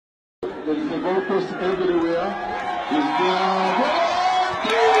There's locals everywhere.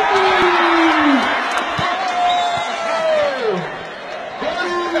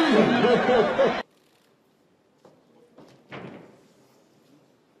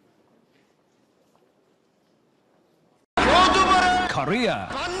 Korea.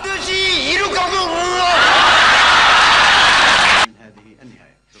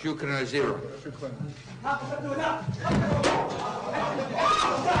 شكرا جزيلا.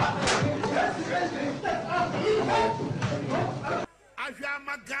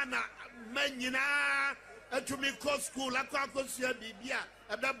 Ajama Ghana menina etumi ko school akwa akosia bibia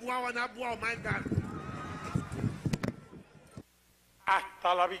ebeboa wana boa my God.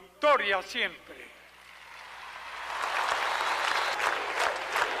 Hasta la victoria siempre.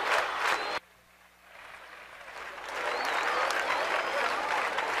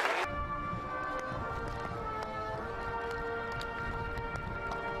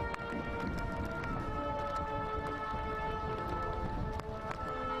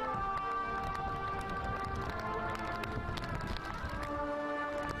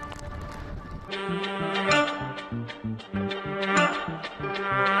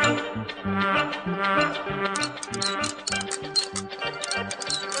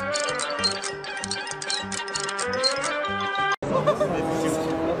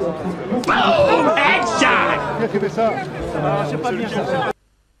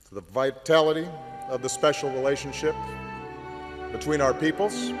 To the vitality of the special relationship between our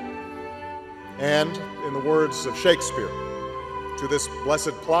peoples, and, in the words of Shakespeare, to this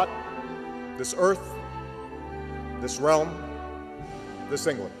blessed plot, this earth, this realm, this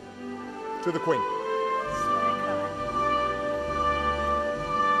England, to the Queen.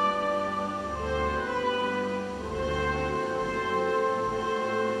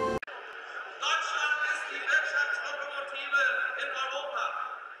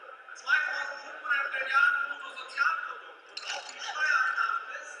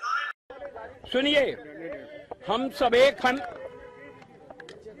 सुनिए, हम सब एक हैं।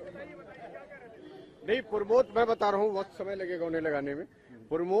 नहीं, प्रमोद मैं बता रहा हूँ, वक्त समय लगेगा उन्हें लगाने में।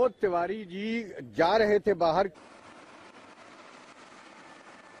 प्रमोद तिवारी जी जा रहे थे बाहर।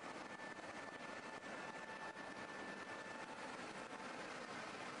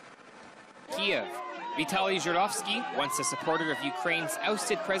 Kiev. Vitaly Zhuravsky, once a supporter of Ukraine's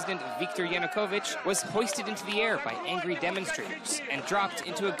ousted President Viktor Yanukovych, was hoisted into the air by angry demonstrators and dropped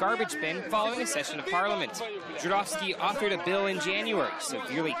into a garbage bin following a session of parliament. Zhuravsky authored a bill in January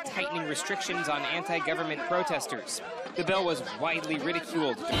severely tightening restrictions on anti-government protesters. The bill was widely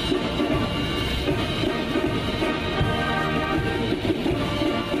ridiculed.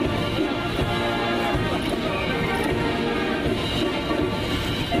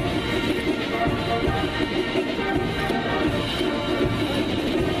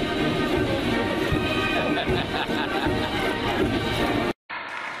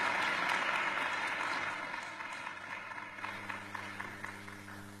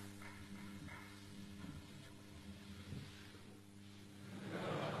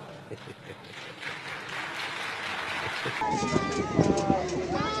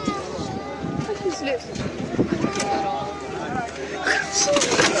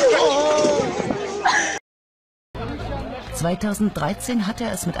 ...2013 hatte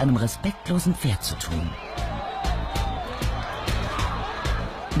er es mit einem respektlosen Pferd zu tun.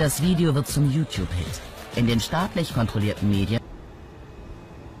 Das Video wird zum YouTube-Hit. In den staatlich kontrollierten Medien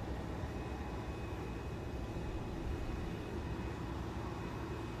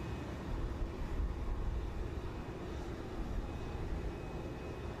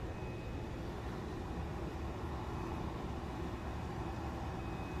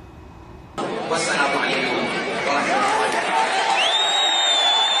والسلام